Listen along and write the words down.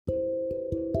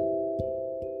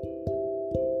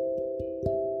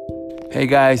Hey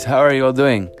guys, how are you all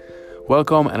doing?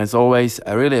 Welcome, and as always,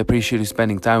 I really appreciate you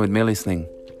spending time with me listening.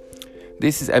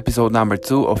 This is episode number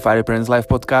 2 of Fire Parents Life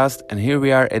podcast, and here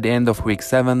we are at the end of week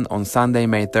 7 on Sunday,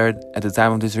 May 3rd, at the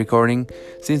time of this recording,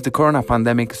 since the corona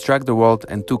pandemic struck the world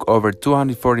and took over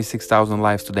 246,000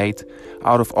 lives to date,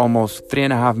 out of almost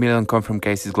 3.5 million confirmed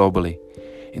cases globally.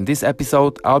 In this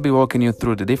episode, I'll be walking you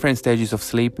through the different stages of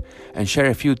sleep and share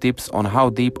a few tips on how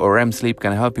deep or REM sleep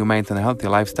can help you maintain a healthy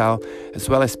lifestyle, as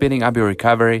well as speeding up your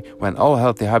recovery when all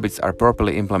healthy habits are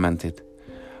properly implemented.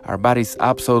 Our bodies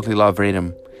absolutely love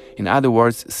rhythm. In other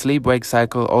words, sleep-wake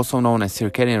cycle, also known as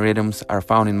circadian rhythms, are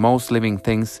found in most living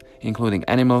things, including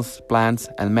animals, plants,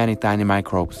 and many tiny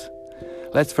microbes.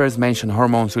 Let's first mention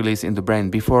hormones released in the brain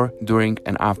before, during,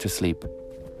 and after sleep.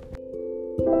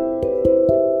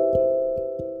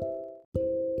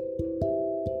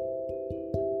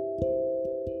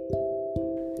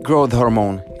 Growth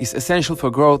hormone is essential for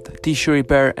growth, tissue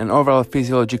repair, and overall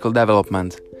physiological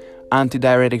development.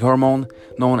 Antidiuretic hormone,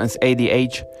 known as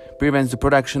ADH, prevents the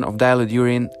production of dilute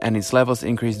urine and its levels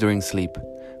increase during sleep.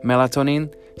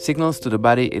 Melatonin signals to the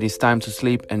body it is time to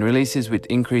sleep and releases with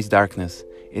increased darkness.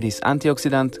 It is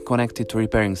antioxidant connected to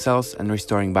repairing cells and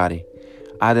restoring body.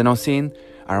 Adenosine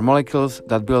are molecules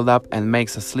that build up and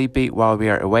makes us sleepy while we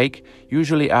are awake,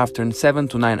 usually after 7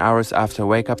 to 9 hours after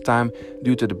wake-up time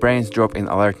due to the brain's drop in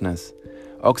alertness.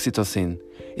 Oxytocin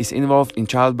is involved in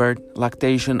childbirth,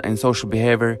 lactation, and social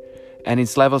behavior, and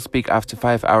its levels peak after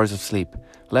 5 hours of sleep.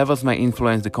 Levels may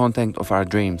influence the content of our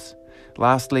dreams.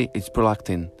 Lastly, it's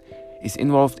prolactin. It's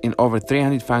involved in over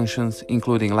 300 functions,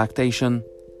 including lactation,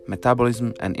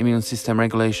 metabolism, and immune system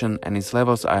regulation, and its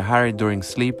levels are higher during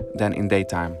sleep than in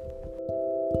daytime.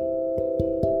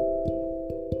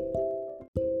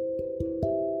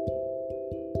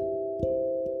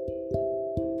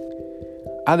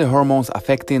 Other hormones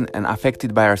affecting and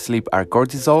affected by our sleep are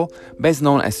cortisol, best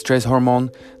known as stress hormone,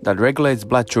 that regulates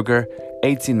blood sugar,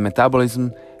 aids in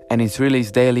metabolism, and is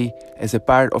released daily as a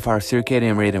part of our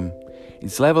circadian rhythm.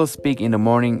 Its levels peak in the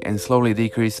morning and slowly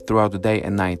decrease throughout the day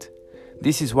and night.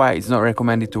 This is why it's not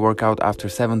recommended to work out after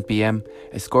 7 p.m.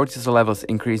 as cortisol levels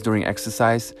increase during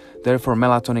exercise, therefore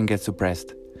melatonin gets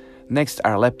suppressed. Next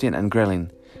are leptin and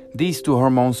ghrelin. These two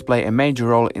hormones play a major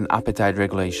role in appetite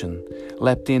regulation.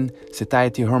 Leptin,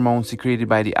 satiety hormone secreted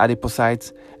by the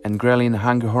adipocytes, and ghrelin,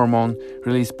 hunger hormone,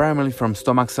 released primarily from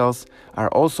stomach cells, are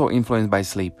also influenced by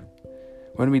sleep.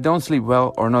 When we don't sleep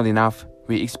well or not enough,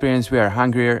 we experience we are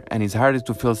hungrier and it's harder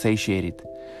to feel satiated.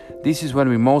 This is when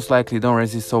we most likely don't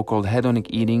resist so-called hedonic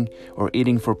eating or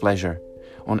eating for pleasure.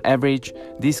 On average,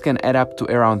 this can add up to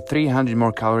around 300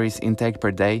 more calories intake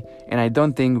per day, and I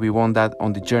don't think we want that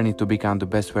on the journey to become the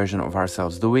best version of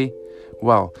ourselves, do we?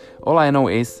 Well, all I know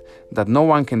is that no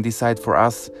one can decide for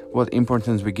us what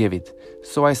importance we give it,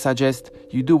 so I suggest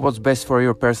you do what's best for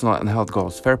your personal and health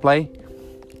goals. Fair play?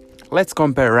 Let's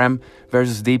compare REM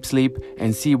versus deep sleep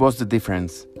and see what's the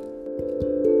difference.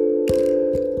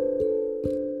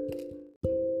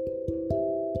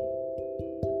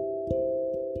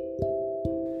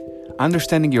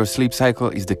 Understanding your sleep cycle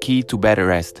is the key to better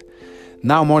rest.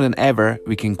 Now more than ever,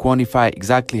 we can quantify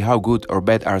exactly how good or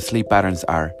bad our sleep patterns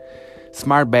are.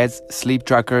 Smart beds, sleep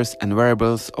trackers, and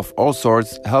wearables of all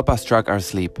sorts help us track our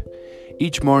sleep.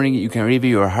 Each morning you can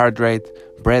review your heart rate,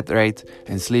 breath rate,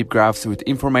 and sleep graphs with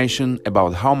information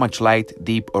about how much light,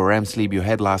 deep, or REM sleep you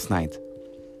had last night.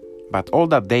 But all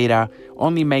that data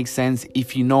only makes sense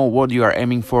if you know what you are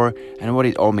aiming for and what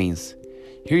it all means.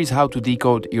 Here is how to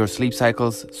decode your sleep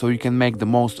cycles so you can make the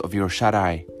most of your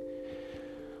shut-eye.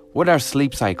 What are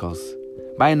sleep cycles?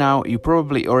 By now, you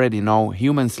probably already know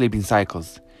human sleeping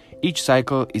cycles. Each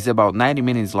cycle is about 90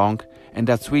 minutes long, and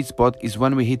that sweet spot is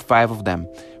when we hit 5 of them,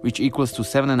 which equals to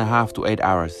 7.5 to 8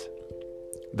 hours.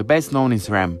 The best known is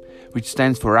REM, which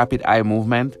stands for rapid eye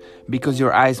movement, because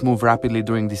your eyes move rapidly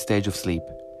during this stage of sleep.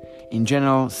 In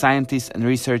general, scientists and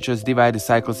researchers divide the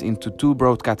cycles into 2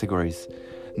 broad categories: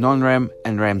 non-REM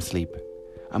and REM sleep.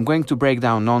 I'm going to break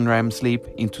down non-REM sleep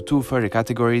into 2 further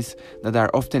categories that are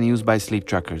often used by sleep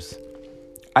trackers.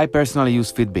 I personally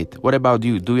use Fitbit. What about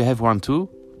you? Do you have one too?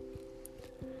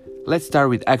 Let's start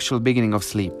with actual beginning of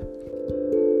sleep.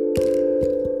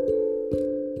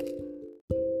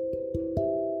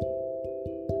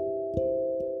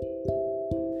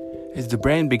 As the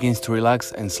brain begins to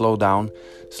relax and slow down,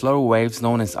 slow waves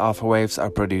known as alpha waves are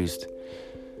produced.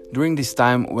 During this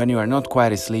time, when you are not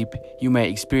quite asleep, you may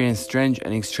experience strange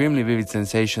and extremely vivid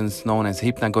sensations known as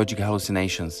hypnagogic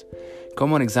hallucinations.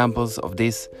 Common examples of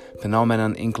this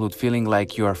phenomenon include feeling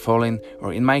like you are falling,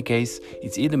 or in my case,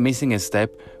 it's either missing a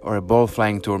step or a ball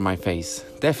flying toward my face.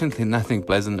 Definitely nothing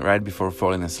pleasant right before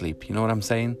falling asleep, you know what I'm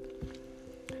saying?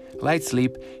 Light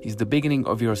sleep is the beginning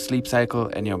of your sleep cycle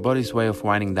and your body's way of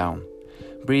winding down.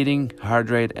 Breathing,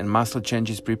 heart rate, and muscle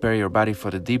changes prepare your body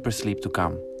for the deeper sleep to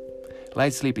come.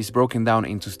 Light sleep is broken down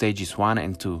into stages 1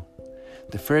 and 2.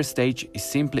 The first stage is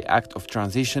simply act of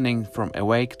transitioning from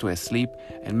awake to asleep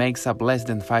and makes up less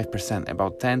than 5%,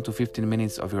 about 10 to 15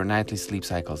 minutes of your nightly sleep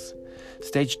cycles.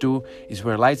 Stage 2 is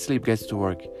where light sleep gets to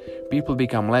work. People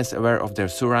become less aware of their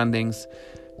surroundings,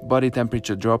 body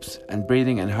temperature drops, and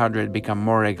breathing and heart rate become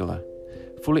more regular.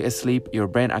 Fully asleep, your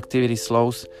brain activity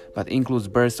slows but includes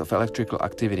bursts of electrical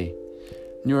activity.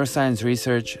 Neuroscience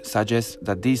research suggests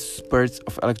that these spurts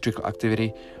of electrical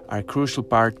activity are a crucial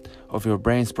part of your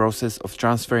brain's process of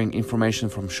transferring information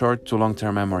from short to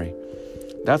long-term memory.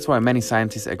 That's why many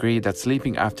scientists agree that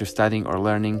sleeping after studying or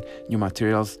learning new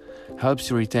materials helps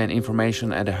you retain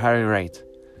information at a higher rate.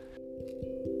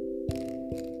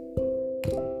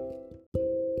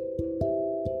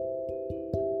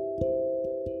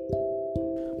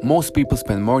 Most people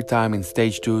spend more time in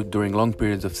stage 2 during long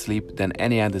periods of sleep than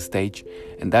any other stage,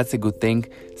 and that's a good thing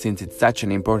since it's such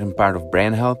an important part of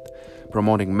brain health,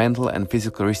 promoting mental and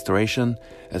physical restoration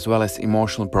as well as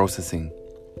emotional processing.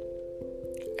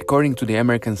 According to the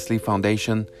American Sleep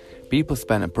Foundation, people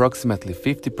spend approximately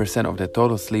 50% of their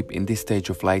total sleep in this stage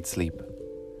of light sleep.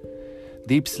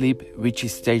 Deep sleep, which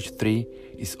is stage 3,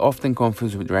 is often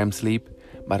confused with REM sleep,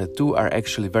 but the two are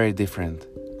actually very different.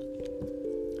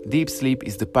 Deep sleep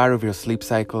is the part of your sleep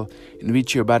cycle in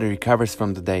which your body recovers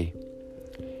from the day.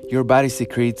 Your body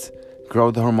secretes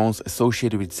growth hormones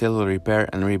associated with cellular repair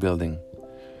and rebuilding.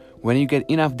 When you get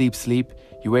enough deep sleep,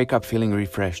 you wake up feeling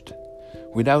refreshed.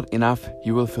 Without enough,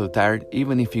 you will feel tired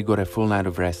even if you got a full night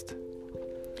of rest.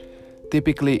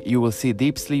 Typically, you will see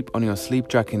deep sleep on your sleep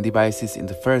tracking devices in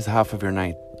the first half of your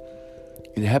night.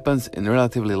 It happens in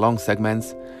relatively long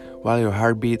segments, while your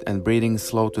heartbeat and breathing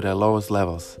slow to their lowest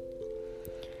levels.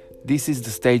 This is the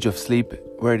stage of sleep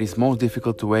where it is most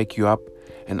difficult to wake you up,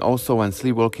 and also when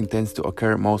sleepwalking tends to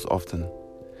occur most often.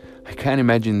 I can't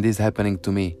imagine this happening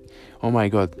to me. Oh my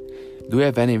god, do you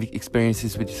have any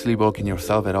experiences with sleepwalking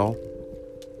yourself at all?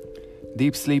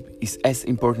 Deep sleep is as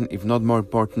important, if not more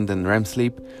important, than REM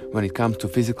sleep when it comes to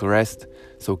physical rest,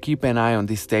 so keep an eye on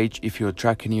this stage if you're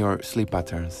tracking your sleep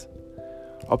patterns.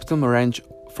 Optimal range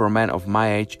for men of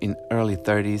my age in early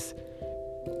 30s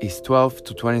is 12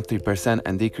 to 23%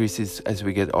 and decreases as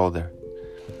we get older.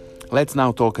 Let's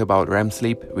now talk about REM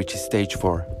sleep, which is stage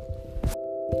 4.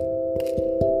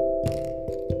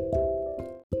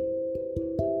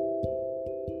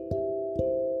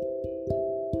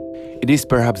 It is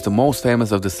perhaps the most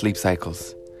famous of the sleep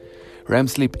cycles. REM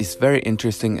sleep is very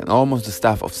interesting and almost the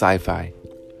stuff of sci-fi.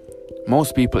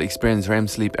 Most people experience REM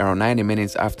sleep around 90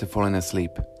 minutes after falling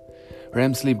asleep.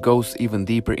 REM sleep goes even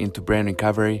deeper into brain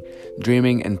recovery,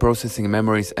 dreaming and processing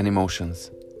memories and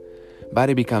emotions.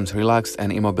 Body becomes relaxed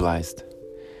and immobilized.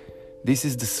 This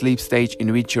is the sleep stage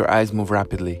in which your eyes move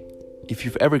rapidly. If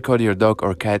you've ever caught your dog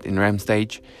or cat in REM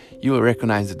stage, you will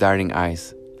recognize the darting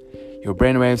eyes. Your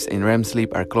brainwaves in REM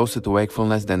sleep are closer to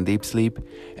wakefulness than deep sleep,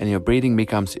 and your breathing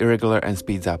becomes irregular and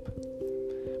speeds up.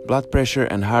 Blood pressure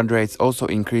and heart rates also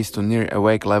increase to near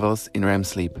awake levels in REM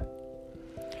sleep.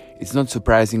 It's not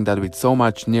surprising that with so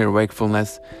much near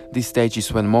wakefulness, this stage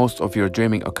is when most of your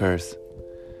dreaming occurs.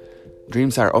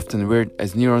 Dreams are often weird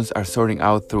as neurons are sorting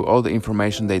out through all the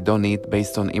information they don't need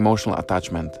based on emotional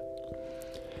attachment.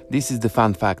 This is the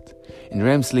fun fact. In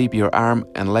REM sleep, your arm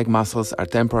and leg muscles are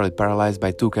temporarily paralyzed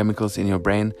by two chemicals in your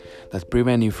brain that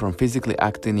prevent you from physically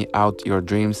acting out your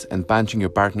dreams and punching your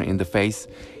partner in the face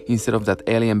instead of that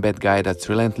alien bad guy that's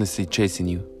relentlessly chasing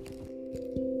you.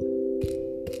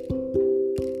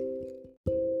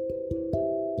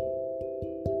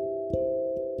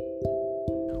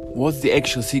 What's the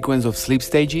actual sequence of sleep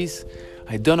stages?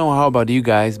 I don't know how about you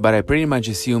guys, but I pretty much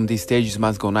assume these stages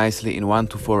must go nicely in 1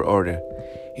 to 4 order.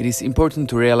 It is important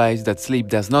to realize that sleep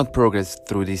does not progress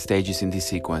through these stages in this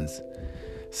sequence.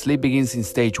 Sleep begins in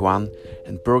stage 1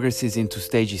 and progresses into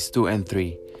stages 2 and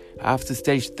 3. After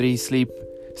stage 3 sleep,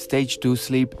 stage 2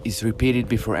 sleep is repeated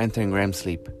before entering REM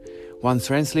sleep. Once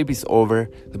REM sleep is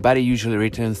over, the body usually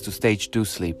returns to stage 2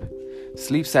 sleep.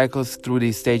 Sleep cycles through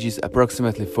these stages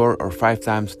approximately 4 or 5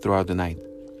 times throughout the night.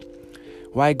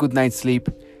 Why good night's sleep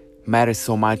matters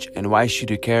so much and why should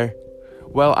you care?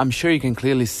 Well, I'm sure you can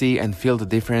clearly see and feel the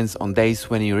difference on days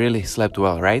when you really slept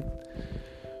well, right?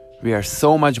 We are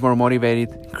so much more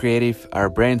motivated, creative, our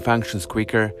brain functions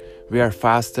quicker, we are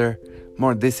faster,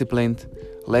 more disciplined,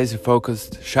 laser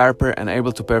focused, sharper and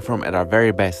able to perform at our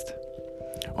very best.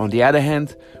 On the other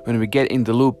hand, when we get in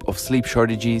the loop of sleep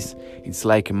shortages, it's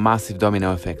like a massive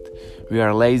domino effect. We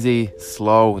are lazy,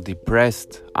 slow,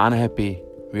 depressed, unhappy,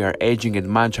 we are aging at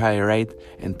much higher rate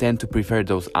and tend to prefer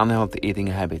those unhealthy eating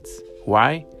habits.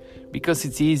 Why? Because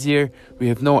it's easier, we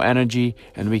have no energy,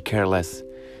 and we care less.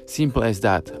 Simple as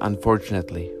that,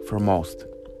 unfortunately, for most.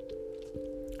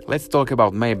 Let's talk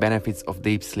about main benefits of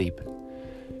deep sleep.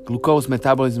 Glucose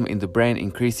metabolism in the brain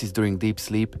increases during deep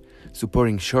sleep,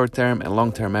 supporting short-term and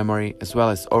long-term memory as well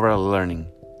as overall learning.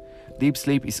 Deep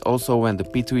sleep is also when the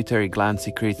pituitary gland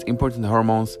secretes important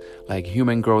hormones like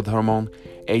human growth hormone,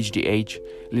 HGH,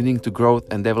 leading to growth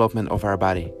and development of our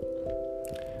body.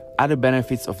 Other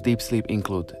benefits of deep sleep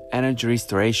include energy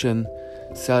restoration,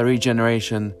 cell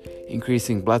regeneration,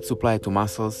 increasing blood supply to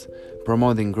muscles,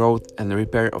 promoting growth and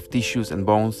repair of tissues and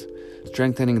bones,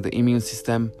 strengthening the immune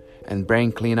system, and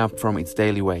brain cleanup from its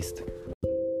daily waste.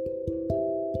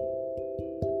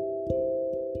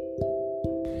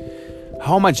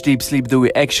 How much deep sleep do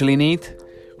we actually need?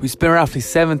 We spend roughly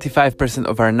 75%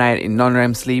 of our night in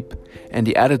non-REM sleep and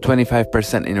the other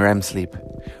 25% in REM sleep.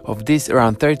 Of this,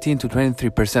 around 13 to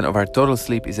 23% of our total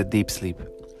sleep is a deep sleep.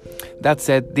 That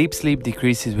said, deep sleep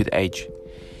decreases with age.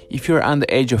 If you are under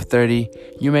the age of 30,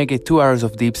 you may get 2 hours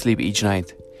of deep sleep each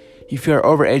night. If you are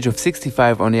over age of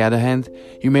 65, on the other hand,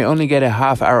 you may only get a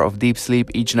half hour of deep sleep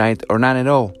each night or none at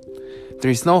all.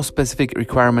 There is no specific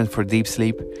requirement for deep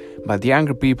sleep, but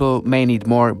younger people may need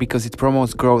more because it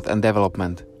promotes growth and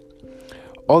development.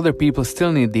 Older people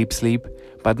still need deep sleep,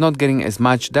 but not getting as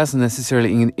much doesn't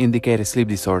necessarily indicate a sleep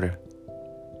disorder.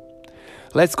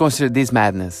 Let's consider this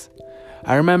madness.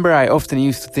 I remember I often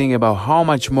used to think about how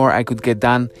much more I could get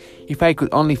done if I could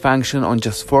only function on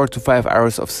just 4 to 5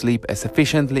 hours of sleep as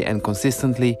efficiently and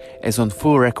consistently as on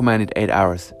full recommended 8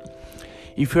 hours.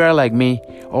 If you are like me,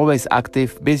 always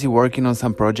active, busy working on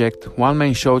some project,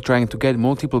 one-man show trying to get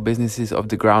multiple businesses off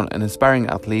the ground, an aspiring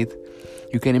athlete,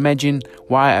 you can imagine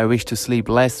why I wish to sleep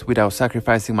less without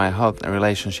sacrificing my health and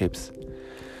relationships.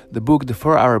 The book The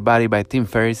 4-Hour Body by Tim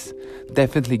Ferriss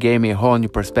definitely gave me a whole new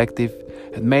perspective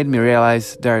and made me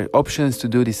realize there are options to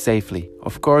do this safely,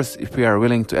 of course if we are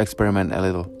willing to experiment a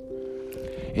little.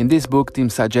 In this book, Tim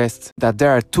suggests that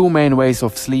there are two main ways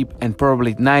of sleep and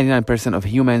probably 99% of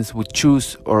humans would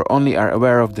choose or only are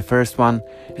aware of the first one,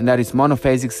 and that is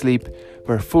monophasic sleep,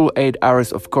 where full 8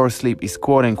 hours of core sleep is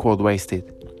quote-unquote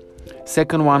wasted.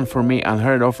 Second one, for me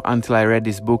unheard of until I read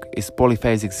this book, is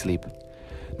polyphasic sleep.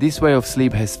 This way of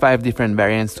sleep has 5 different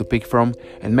variants to pick from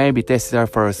and maybe test it out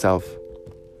for yourself.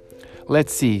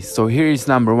 Let's see, so here is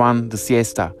number 1, the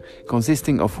siesta,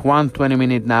 consisting of 1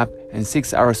 20-minute nap and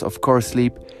 6 hours of core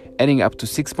sleep, adding up to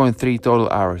 6.3 total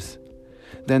hours.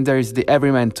 Then there is the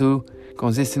Everyman 2,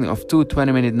 consisting of 2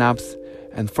 20-minute naps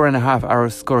and 4.5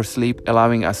 hours core sleep,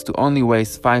 allowing us to only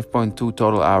waste 5.2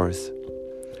 total hours.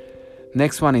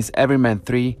 Next one is Everyman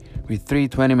 3, with 3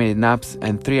 20-minute naps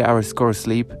and 3 hours core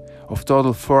sleep, of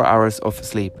total 4 hours of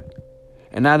sleep.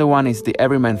 Another one is the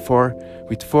Everyman 4,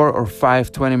 with 4 or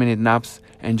 5 20-minute naps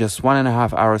and just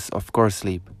 1.5 hours of core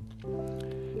sleep.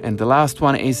 And the last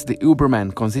one is the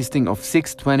Uberman, consisting of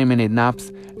 6 20-minute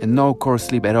naps and no core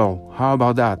sleep at all. How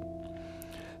about that?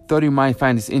 Thought you might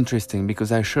find this interesting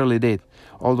because I surely did,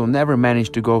 although never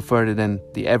managed to go further than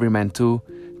the Everyman 2,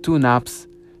 2 naps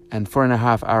and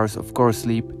 4.5 hours of core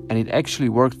sleep, and it actually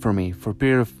worked for me for a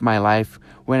period of my life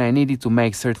when I needed to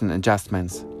make certain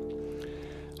adjustments.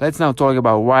 Let's now talk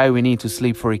about why we need to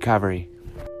sleep for recovery.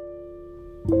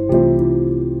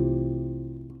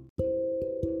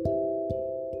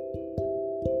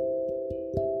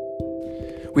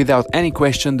 Without any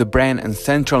question, the brain and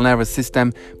central nervous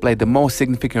system play the most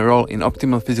significant role in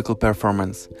optimal physical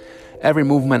performance. Every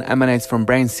movement emanates from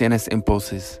brain CNS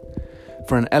impulses.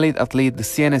 For an elite athlete, the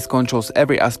CNS controls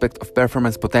every aspect of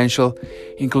performance potential,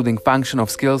 including function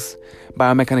of skills,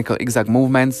 biomechanical exact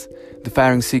movements, the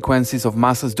firing sequences of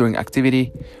muscles during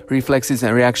activity, reflexes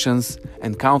and reactions,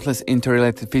 and countless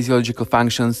interrelated physiological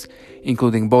functions,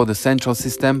 including both the central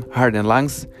system, heart and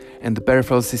lungs, and the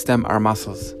peripheral system, our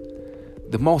muscles.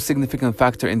 The most significant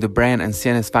factor in the brain and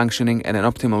CNS functioning at an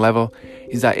optimal level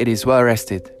is that it is well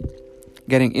rested.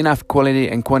 Getting enough quality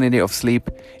and quantity of sleep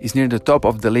is near the top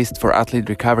of the list for athlete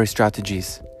recovery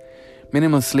strategies.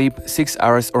 Minimal sleep, 6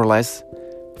 hours or less,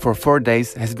 for 4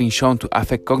 days has been shown to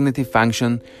affect cognitive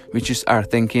function, which is our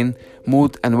thinking,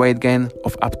 mood and weight gain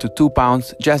of up to 2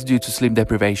 pounds just due to sleep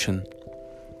deprivation.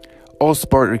 All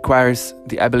sport requires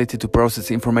the ability to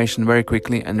process information very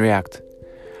quickly and react.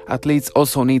 Athletes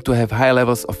also need to have high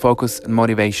levels of focus and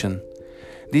motivation.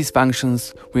 These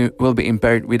functions will be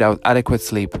impaired without adequate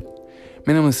sleep.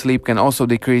 Minimal sleep can also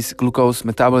decrease glucose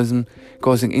metabolism,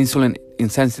 causing insulin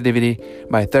insensitivity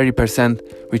by 30%,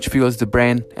 which fuels the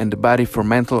brain and the body for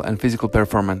mental and physical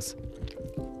performance.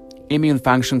 Immune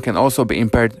function can also be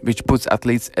impaired, which puts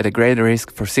athletes at a greater risk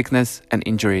for sickness and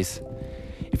injuries.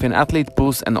 If an athlete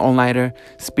pulls an all-nighter,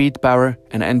 speed, power,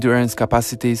 and endurance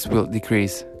capacities will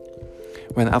decrease.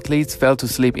 When athletes fail to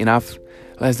sleep enough,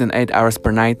 less than 8 hours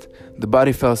per night, the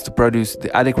body fails to produce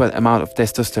the adequate amount of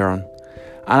testosterone.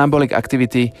 Anabolic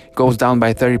activity goes down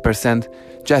by 30%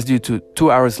 just due to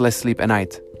 2 hours less sleep a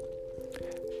night.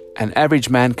 An average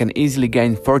man can easily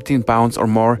gain 14 pounds or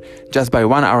more just by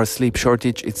 1 hour sleep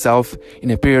shortage itself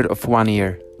in a period of 1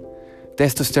 year.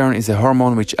 Testosterone is a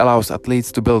hormone which allows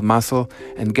athletes to build muscle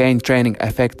and gain training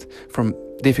effect from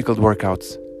difficult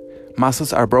workouts.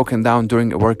 Muscles are broken down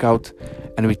during a workout,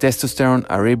 and with testosterone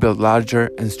are rebuilt larger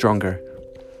and stronger.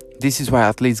 This is why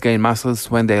athletes gain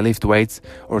muscles when they lift weights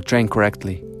or train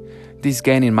correctly. This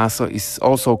gain in muscle is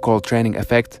also called training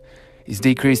effect, is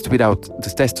decreased without the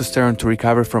testosterone to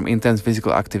recover from intense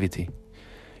physical activity.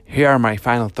 Here are my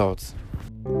final thoughts.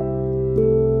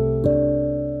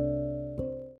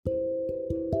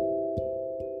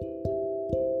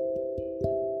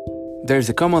 There is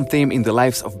a common theme in the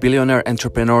lives of billionaire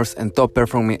entrepreneurs and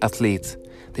top-performing athletes.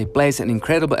 They place an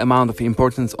incredible amount of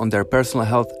importance on their personal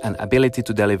health and ability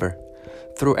to deliver.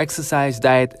 Through exercise,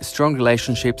 diet, strong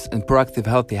relationships, and proactive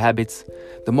healthy habits,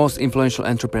 the most influential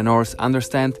entrepreneurs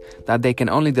understand that they can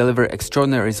only deliver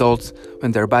extraordinary results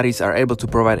when their bodies are able to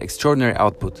provide extraordinary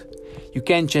output. You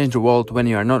can't change the world when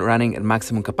you are not running at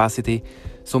maximum capacity,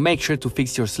 so make sure to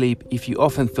fix your sleep if you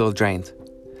often feel drained.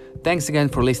 Thanks again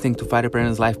for listening to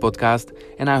Fighterpreneur's Life podcast,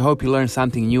 and I hope you learned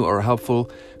something new or helpful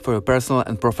for your personal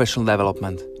and professional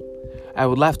development. I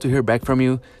would love to hear back from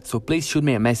you, so please shoot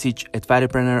me a message at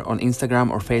Fighterpreneur on Instagram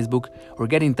or Facebook, or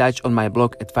get in touch on my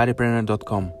blog at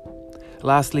fighterpreneur.com.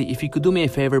 Lastly, if you could do me a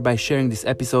favor by sharing this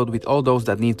episode with all those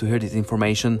that need to hear this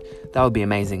information, that would be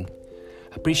amazing.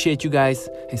 Appreciate you guys,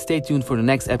 and stay tuned for the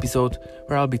next episode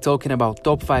where I'll be talking about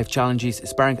top 5 challenges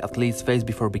aspiring athletes face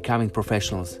before becoming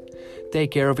professionals.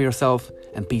 Take care of yourself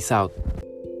and peace out.